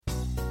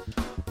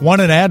Want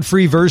an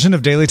ad-free version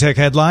of Daily Tech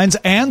Headlines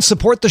and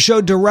support the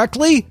show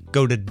directly?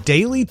 Go to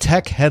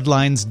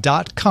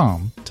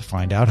dailytechheadlines.com to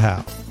find out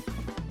how.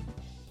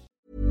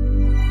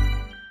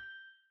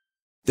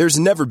 There's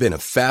never been a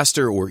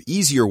faster or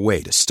easier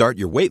way to start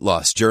your weight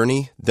loss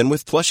journey than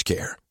with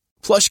PlushCare.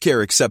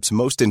 PlushCare accepts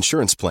most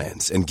insurance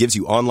plans and gives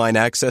you online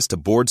access to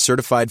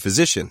board-certified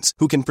physicians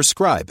who can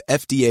prescribe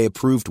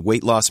FDA-approved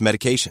weight loss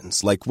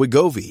medications like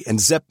Wegovy and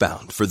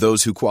Zepbound for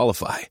those who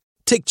qualify.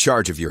 Take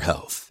charge of your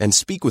health and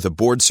speak with a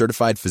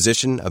board-certified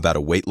physician about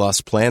a weight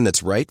loss plan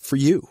that's right for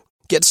you.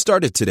 Get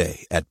started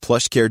today at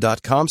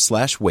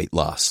plushcare.com/weight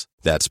loss.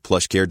 That's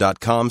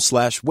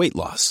plushcare.com/weight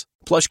loss.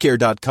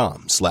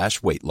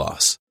 plushcare.com/weight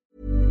loss.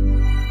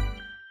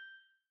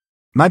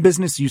 My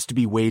business used to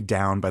be weighed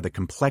down by the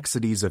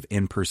complexities of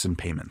in-person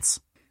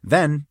payments.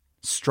 Then,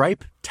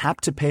 Stripe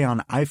Tap to Pay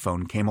on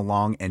iPhone came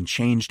along and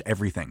changed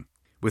everything.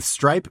 With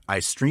Stripe,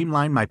 I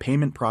streamlined my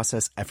payment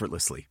process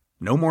effortlessly.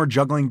 No more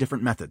juggling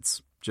different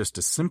methods. Just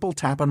a simple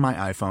tap on my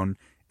iPhone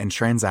and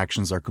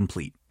transactions are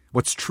complete.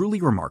 What's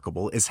truly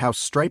remarkable is how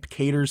Stripe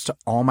caters to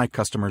all my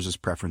customers'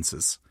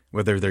 preferences.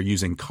 Whether they're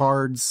using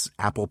cards,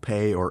 Apple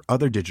Pay, or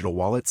other digital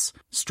wallets,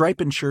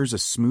 Stripe ensures a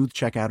smooth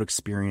checkout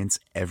experience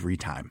every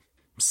time.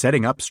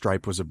 Setting up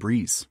Stripe was a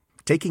breeze,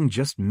 taking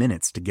just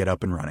minutes to get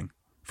up and running.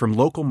 From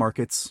local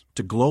markets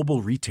to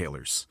global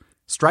retailers,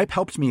 Stripe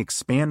helped me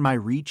expand my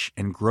reach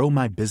and grow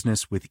my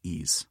business with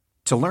ease.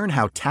 To learn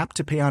how Tap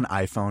to Pay on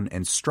iPhone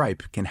and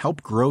Stripe can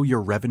help grow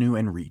your revenue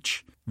and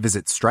reach,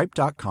 visit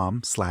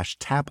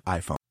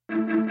stripe.com/tapiphone.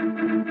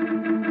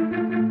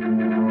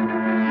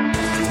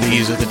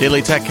 These are the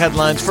Daily Tech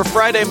Headlines for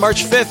Friday,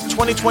 March 5th,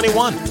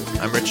 2021.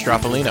 I'm Rich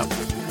Stroffolino.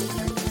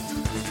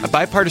 A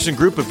bipartisan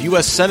group of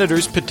U.S.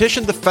 senators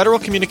petitioned the Federal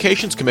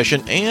Communications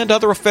Commission and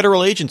other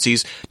federal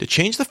agencies to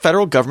change the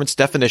federal government's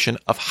definition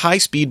of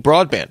high-speed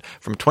broadband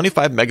from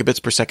 25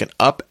 megabits per second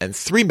up and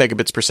 3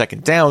 megabits per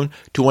second down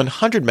to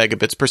 100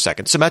 megabits per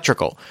second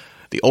symmetrical.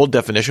 The old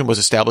definition was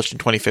established in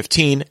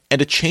 2015,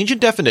 and a change in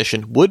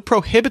definition would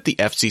prohibit the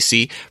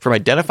FCC from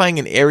identifying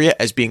an area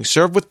as being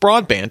served with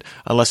broadband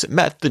unless it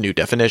met the new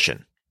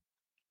definition.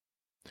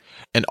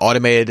 An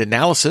automated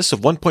analysis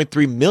of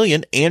 1.3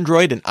 million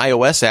Android and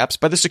iOS apps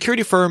by the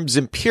security firm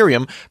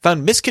Zimperium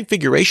found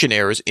misconfiguration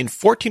errors in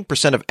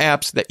 14% of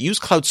apps that use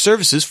cloud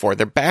services for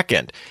their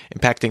backend,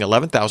 impacting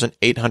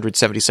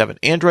 11,877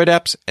 Android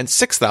apps and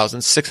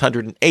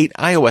 6,608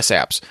 iOS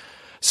apps.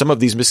 Some of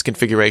these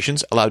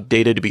misconfigurations allowed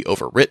data to be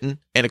overwritten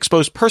and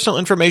exposed personal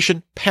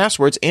information,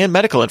 passwords, and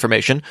medical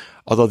information,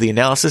 although the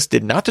analysis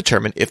did not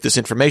determine if this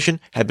information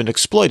had been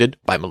exploited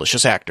by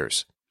malicious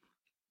actors.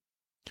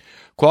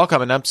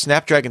 Qualcomm announced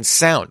Snapdragon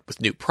Sound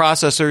with new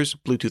processors,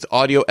 Bluetooth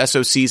audio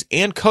SoCs,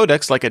 and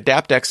codecs like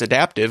AdaptX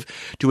Adaptive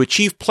to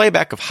achieve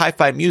playback of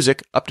hi-fi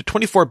music up to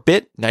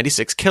 24-bit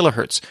 96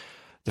 kHz.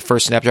 The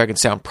first Snapdragon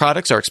Sound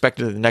products are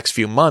expected in the next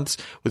few months,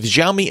 with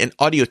Xiaomi and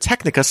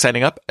Audio-Technica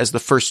signing up as the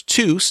first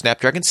two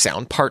Snapdragon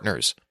Sound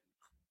partners.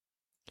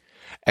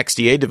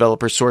 XDA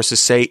developer sources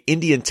say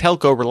Indian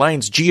telco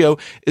Reliance Jio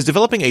is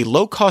developing a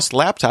low-cost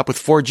laptop with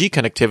 4G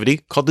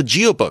connectivity called the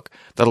JioBook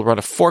that'll run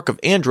a fork of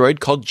Android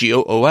called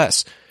Jio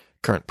OS.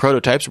 Current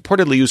prototypes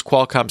reportedly use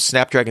Qualcomm's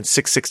Snapdragon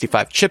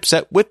 665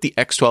 chipset with the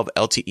X12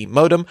 LTE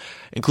modem,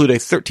 include a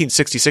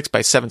 1366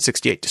 by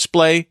 768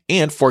 display,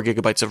 and 4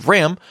 GB of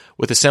RAM,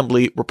 with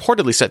assembly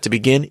reportedly set to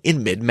begin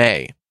in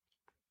mid-May.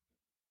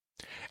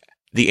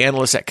 The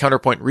analysts at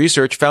Counterpoint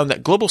Research found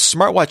that global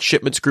smartwatch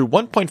shipments grew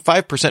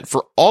 1.5%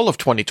 for all of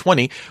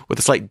 2020, with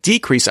a slight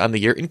decrease on the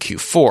year in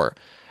Q4.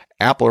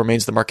 Apple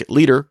remains the market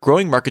leader,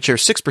 growing market share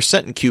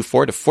 6% in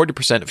Q4 to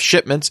 40% of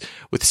shipments,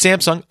 with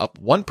Samsung up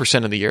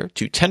 1% in the year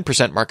to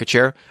 10% market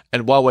share,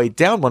 and Huawei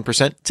down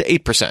 1% to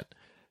 8%.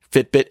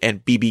 Fitbit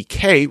and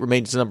BBK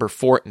remains number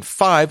 4 and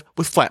 5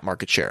 with flat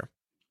market share.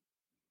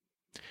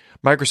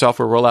 Microsoft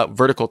will roll out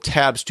vertical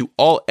tabs to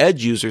all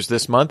Edge users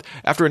this month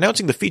after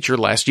announcing the feature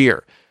last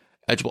year.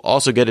 Edge will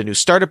also get a new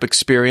startup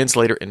experience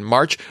later in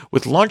March,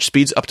 with launch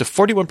speeds up to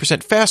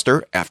 41%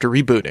 faster after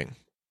rebooting.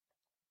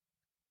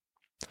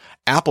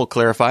 Apple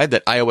clarified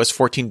that iOS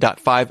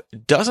 14.5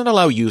 doesn't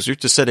allow users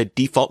to set a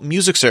default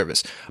music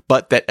service,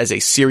 but that as a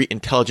Siri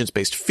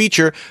intelligence-based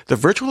feature, the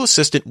virtual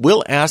assistant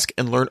will ask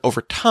and learn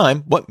over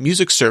time what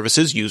music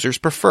services users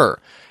prefer.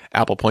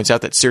 Apple points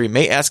out that Siri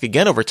may ask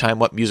again over time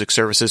what music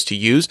services to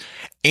use,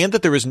 and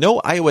that there is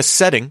no iOS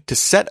setting to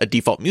set a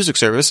default music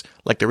service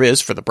like there is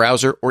for the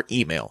browser or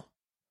email.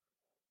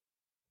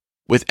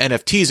 With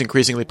NFTs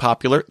increasingly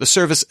popular, the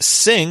service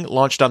Sing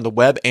launched on the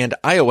web and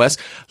iOS,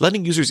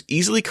 letting users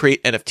easily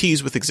create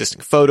NFTs with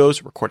existing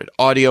photos, recorded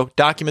audio,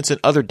 documents, and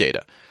other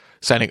data.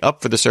 Signing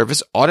up for the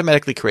service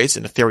automatically creates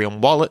an Ethereum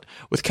wallet,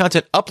 with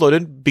content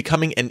uploaded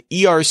becoming an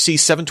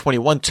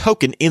ERC-721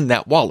 token in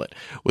that wallet,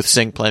 with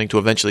Sing planning to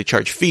eventually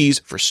charge fees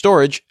for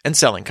storage and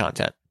selling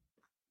content.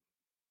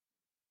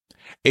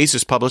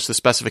 Asus published the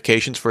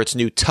specifications for its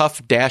new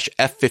TUF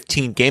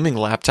F15 gaming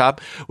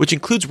laptop, which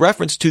includes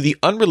reference to the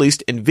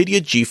unreleased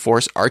NVIDIA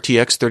GeForce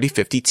RTX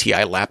 3050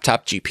 Ti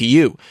laptop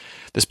GPU.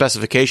 The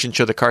specifications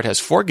show the card has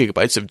 4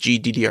 GB of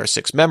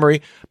GDDR6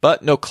 memory,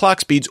 but no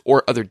clock speeds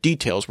or other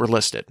details were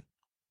listed.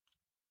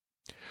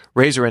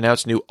 Razer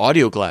announced new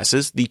audio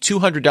glasses, the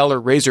 $200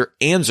 Razer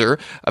Anser,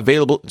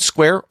 available in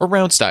square or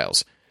round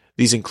styles.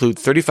 These include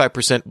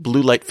 35%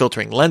 blue light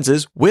filtering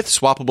lenses with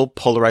swappable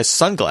polarized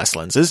sunglass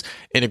lenses,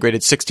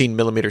 integrated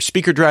 16mm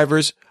speaker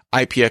drivers,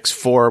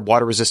 IPX4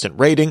 water-resistant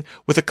rating,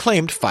 with a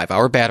claimed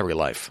 5-hour battery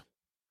life.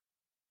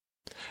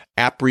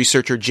 App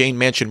researcher Jane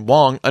Manchun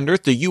Wong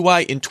unearthed a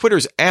UI in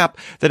Twitter's app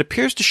that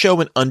appears to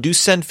show an undo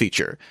send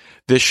feature.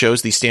 This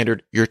shows the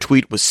standard "Your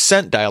tweet was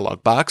sent"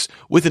 dialog box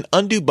with an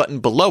undo button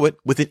below it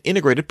with an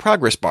integrated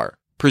progress bar,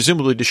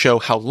 presumably to show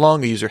how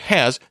long a user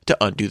has to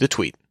undo the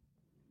tweet.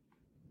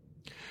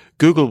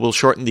 Google will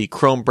shorten the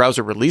Chrome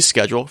browser release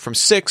schedule from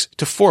 6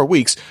 to 4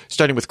 weeks,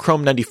 starting with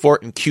Chrome 94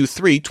 in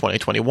Q3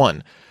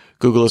 2021.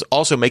 Google is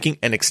also making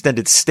an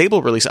extended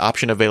stable release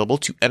option available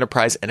to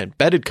enterprise and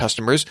embedded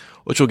customers,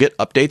 which will get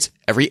updates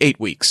every 8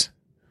 weeks.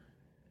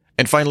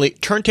 And finally,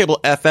 Turntable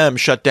FM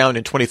shut down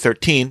in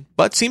 2013,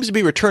 but seems to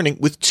be returning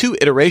with 2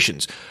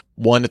 iterations,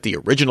 one at the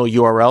original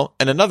URL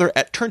and another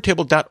at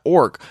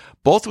turntable.org,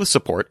 both with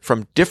support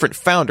from different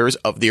founders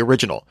of the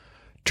original.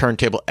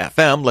 Turntable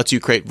FM lets you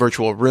create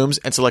virtual rooms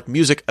and select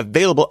music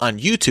available on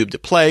YouTube to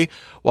play,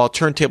 while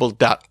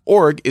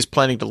turntable.org is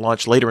planning to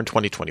launch later in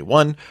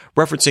 2021,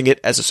 referencing it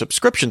as a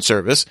subscription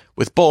service,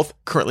 with both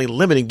currently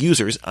limiting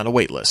users on a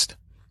waitlist.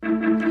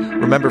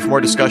 Remember, for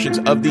more discussions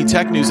of the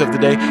tech news of the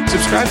day,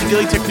 subscribe to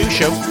Daily Tech News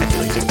Show at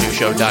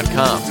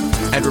dailytechnewsshow.com.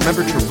 And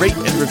remember to rate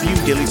and review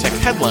Daily Tech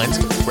Headlines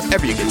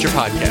wherever you get your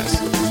podcasts.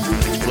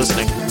 Thanks for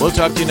listening. We'll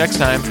talk to you next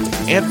time.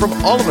 And from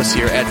all of us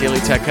here at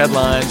Daily Tech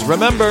Headlines,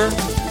 remember,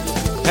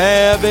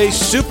 have a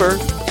super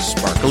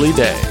sparkly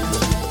day.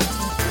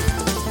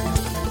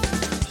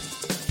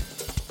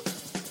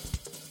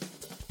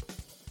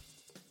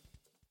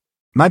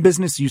 My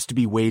business used to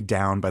be weighed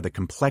down by the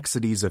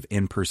complexities of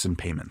in-person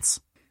payments.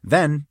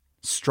 Then,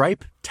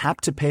 Stripe Tap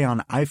to Pay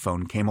on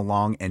iPhone came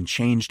along and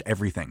changed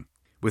everything.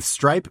 With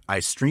Stripe, I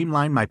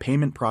streamlined my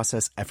payment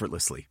process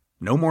effortlessly.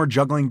 No more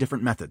juggling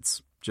different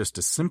methods. Just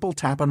a simple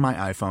tap on my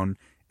iPhone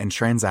and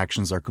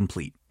transactions are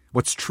complete.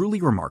 What's truly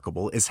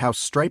remarkable is how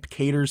Stripe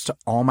caters to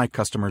all my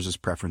customers'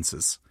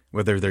 preferences.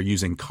 Whether they're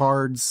using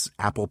cards,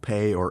 Apple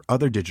Pay, or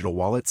other digital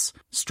wallets,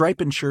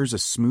 Stripe ensures a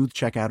smooth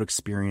checkout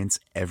experience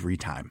every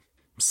time.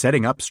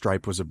 Setting up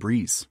Stripe was a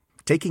breeze,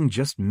 taking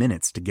just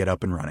minutes to get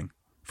up and running.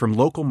 From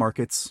local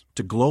markets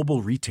to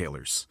global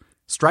retailers,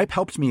 Stripe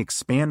helped me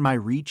expand my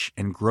reach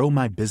and grow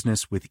my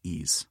business with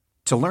ease.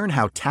 To learn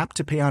how Tap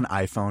to Pay on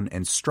iPhone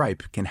and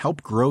Stripe can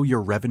help grow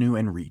your revenue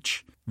and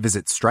reach,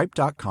 visit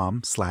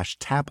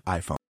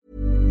stripe.com/tapiphone.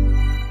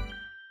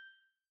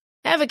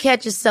 Ever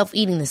catch yourself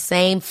eating the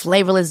same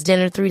flavorless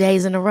dinner 3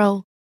 days in a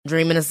row?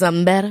 Dreaming of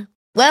something better?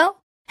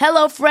 Well,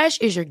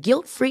 HelloFresh is your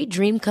guilt-free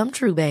dream come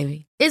true,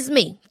 baby. It's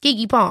me,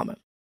 Keke Palmer.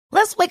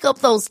 Let's wake up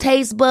those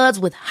taste buds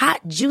with hot,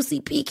 juicy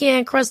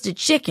pecan-crusted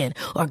chicken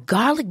or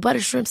garlic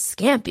butter shrimp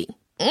scampi.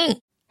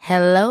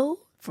 Hello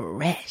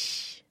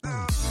Fresh.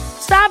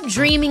 Stop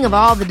dreaming of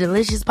all the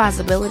delicious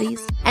possibilities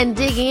and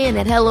dig in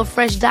at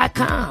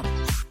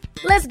HelloFresh.com.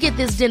 Let's get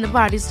this dinner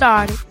party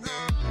started.